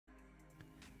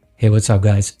Hey, what's up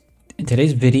guys? In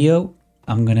today's video,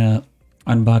 I'm gonna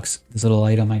unbox this little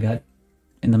item I got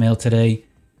in the mail today.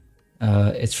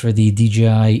 It's for the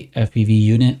DJI FPV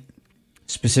unit,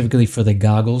 specifically for the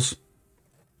goggles.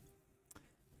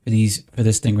 For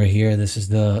this thing right here, this is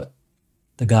the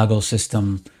goggle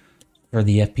system for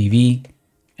the FPV,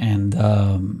 and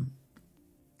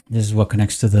this is what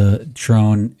connects to the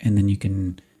drone, and then you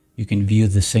can view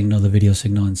the signal, the video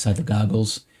signal inside the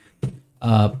goggles.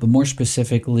 But more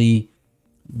specifically,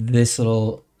 this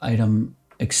little item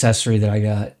accessory that I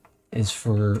got is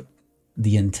for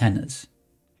the antennas.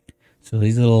 So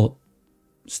these little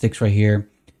sticks right here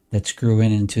that screw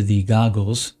into the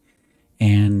goggles,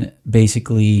 and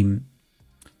basically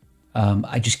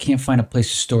I just can't find a place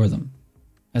to store them.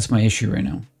 That's my issue right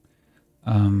now.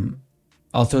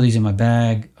 I'll throw these in my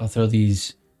bag. I'll throw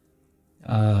these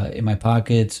in my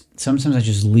pockets. Sometimes I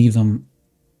just leave them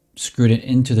screwed it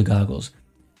into the goggles,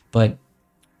 but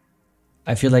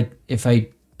I feel like if I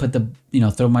put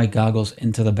throw my goggles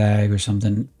into the bag or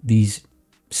something, these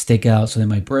stick out, so they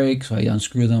might break. So I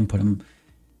unscrew them, put them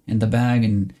in the bag,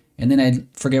 and then I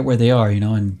forget where they are,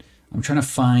 and I'm trying to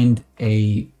find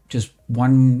just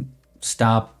one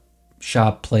stop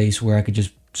shop place where I could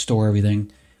just store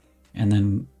everything, and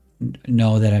then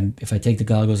know that if I take the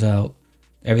goggles out,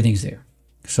 everything's there.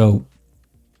 So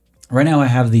right now I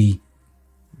have the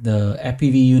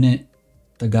FPV unit,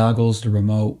 the goggles, the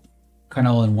remote, kind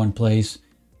of all in one place,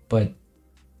 but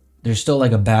there's still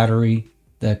like a battery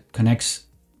that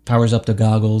powers up the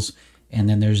goggles, and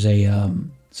then there's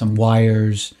some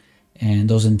wires and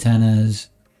those antennas.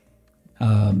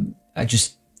 I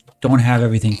just don't have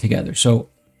everything together. So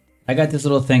I got this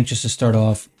little thing just to start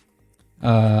off.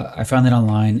 I found it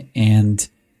online, and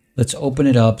let's open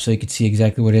it up so you can see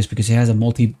exactly what it is, because it has a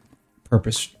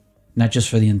multi-purpose, not just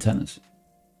for the antennas.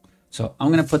 So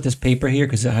I'm going to put this paper here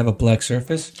because I have a black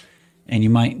surface, and you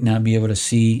might not be able to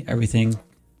see everything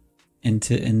in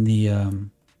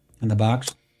the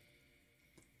box.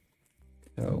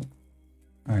 So,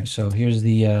 all right. So here's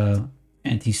the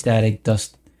anti-static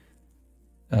dust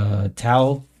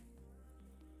towel.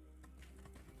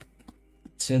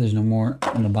 See, there's no more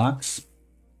in the box.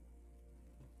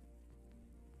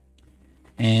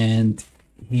 And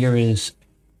here is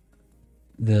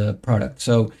the product.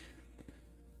 So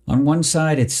on one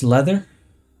side, it's leather,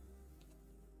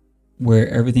 where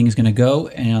everything is going to go.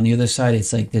 And on the other side,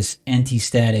 it's like this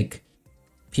anti-static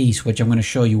piece, which I'm going to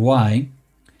show you why.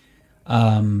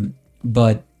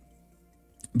 But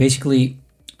basically,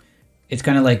 it's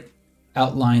kind of like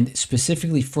outlined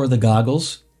specifically for the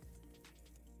goggles,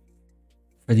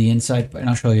 for the inside, and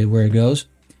I'll show you where it goes.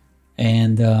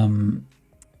 And then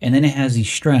it has these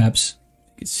straps.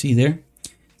 You can see there.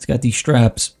 It's got these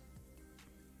straps,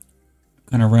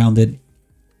 kind of rounded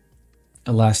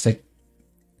elastic,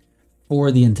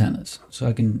 for the antennas. So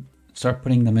I can start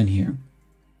putting them in here.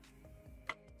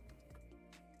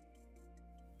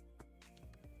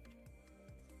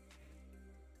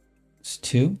 It's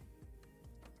 2.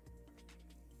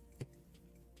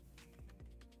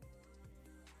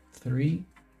 3.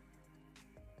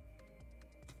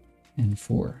 And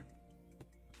 4.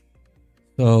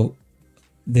 So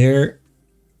there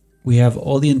we have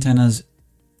all the antennas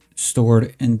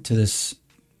stored into this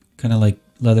kind of like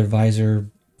leather visor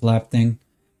flap thing,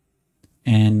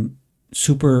 and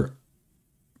super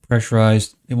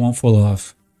pressurized. It won't fall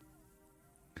off.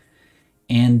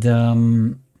 And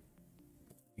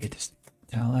get this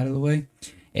towel out of the way.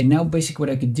 And now basically what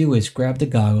I could do is grab the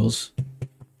goggles,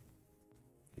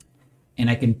 and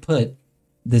I can put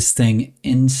this thing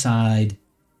inside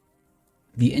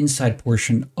the inside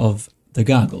portion of the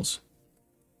goggles,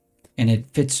 and it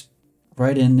fits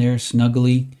right in there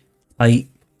snugly, tight,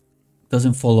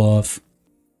 doesn't fall off.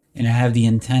 And I have the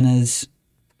antennas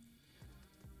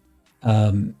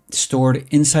stored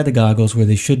inside the goggles where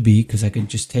they should be, because I can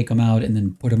just take them out and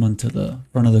then put them onto the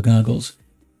front of the goggles.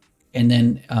 And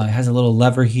then it has a little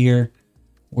lever here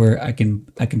where I can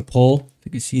pull.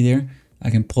 You can see there, I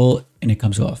can pull and it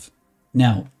comes off.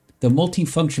 Now the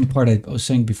multi-function part I was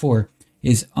saying before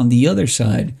is on the other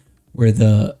side, where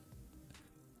the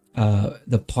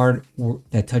part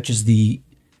that touches the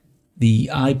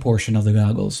eye portion of the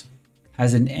goggles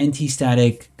has an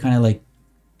anti-static kind of like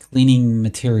cleaning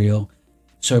material,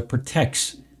 so it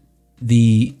protects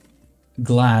the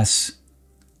glass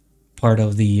part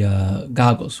of the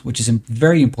goggles, which is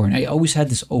very important. I always had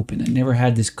this open. I never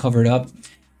had this covered up,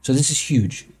 so this is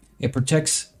huge. It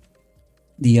protects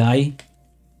the eye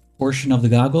portion of the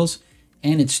goggles,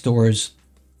 and it stores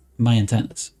my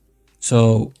antennas.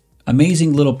 So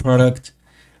amazing little product.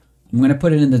 I'm going to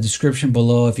put it in the description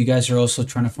below if you guys are also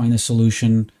trying to find a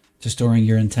solution to storing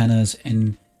your antennas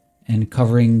and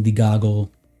covering the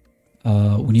goggle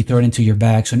when you throw it into your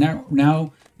bag. So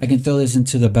now I can throw this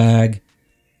into the bag,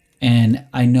 and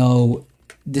I know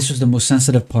this was the most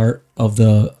sensitive part of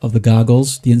the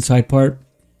goggles, the inside part.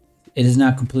 It is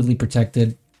not completely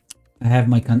protected. I have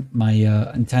my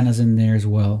antennas in there as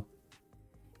well,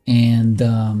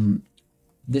 and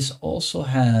this also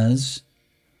has.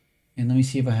 And let me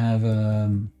see if I have.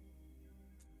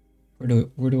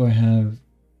 Where do I have?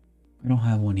 I don't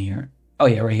have one here. Oh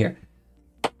yeah, right here.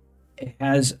 It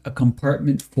has a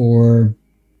compartment for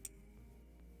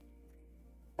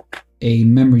a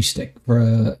memory stick, for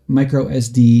a micro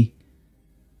SD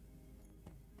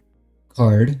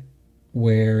card,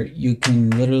 where you can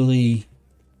literally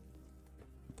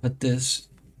put this.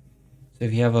 So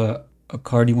if you have a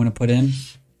card you want to put in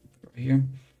right here,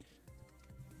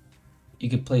 you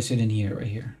can place it in here, right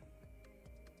here.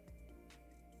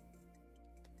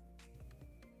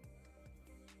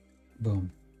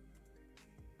 Boom.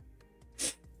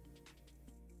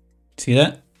 See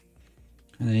that?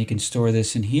 And then you can store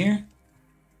this in here.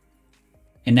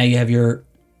 And now you have your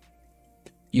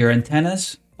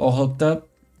antennas all hooked up,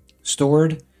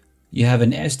 stored. You have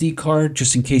an SD card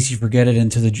just in case you forget it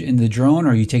in the drone,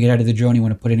 or you take it out of the drone, you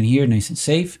want to put it in here, nice and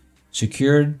safe,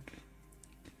 secured.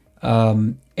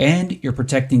 And you're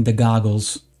protecting the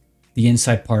goggles, the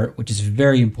inside part, which is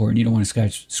very important. You don't want to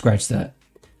scratch that.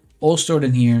 All stored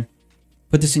in here.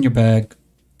 Put this in your bag,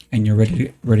 and you're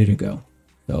ready to go.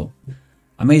 So,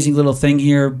 amazing little thing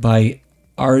here by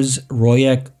Ars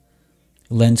Royak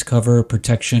lens cover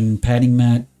protection padding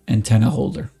mat antenna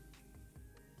holder.